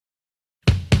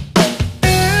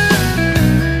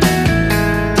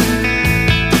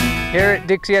Here at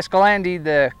Dixie Escalante,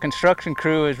 the construction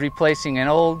crew is replacing an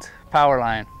old power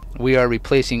line. We are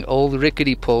replacing old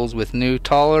rickety poles with new,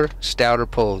 taller, stouter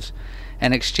poles,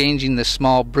 and exchanging the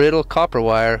small, brittle copper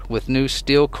wire with new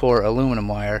steel core aluminum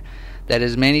wire that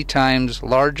is many times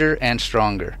larger and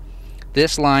stronger.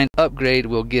 This line upgrade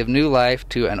will give new life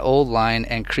to an old line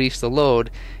and increase the load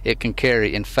it can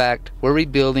carry. In fact, we're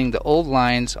rebuilding the old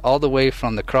lines all the way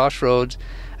from the crossroads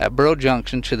at Burrow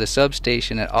Junction to the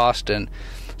substation at Austin,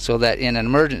 so that in an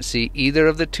emergency, either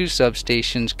of the two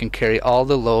substations can carry all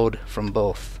the load from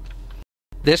both.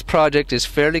 This project is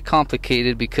fairly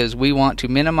complicated because we want to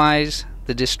minimize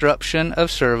the disruption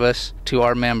of service to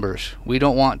our members. We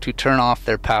don't want to turn off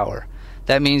their power.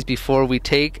 That means before we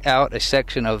take out a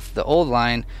section of the old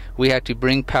line, we have to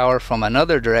bring power from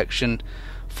another direction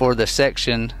for the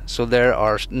section so there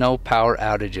are no power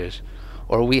outages,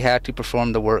 or we have to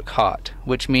perform the work hot,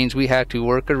 which means we have to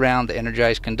work around the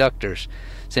energized conductors.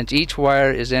 Since each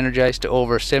wire is energized to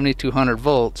over 7200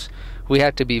 volts, we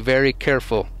have to be very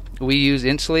careful. We use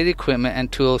insulated equipment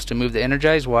and tools to move the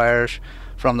energized wires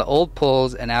from the old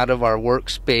poles and out of our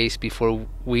workspace before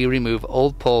we remove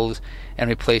old poles and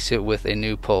replace it with a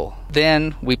new pole.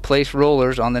 Then we place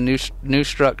rollers on the new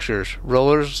structures.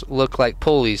 Rollers look like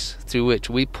pulleys through which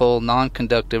we pull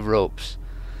non-conductive ropes.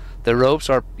 The ropes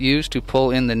are used to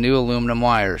pull in the new aluminum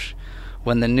wires.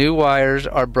 When the new wires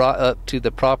are brought up to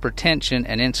the proper tension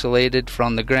and insulated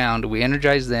from the ground, we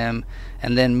energize them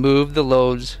and then move the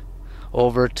loads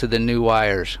over to the new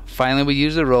wires. Finally, we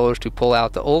use the rollers to pull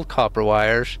out the old copper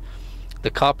wires.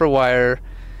 The copper wire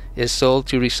is sold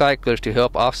to recyclers to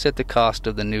help offset the cost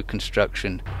of the new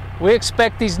construction. We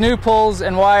expect these new poles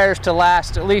and wires to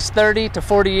last at least 30 to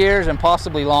 40 years and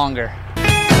possibly longer.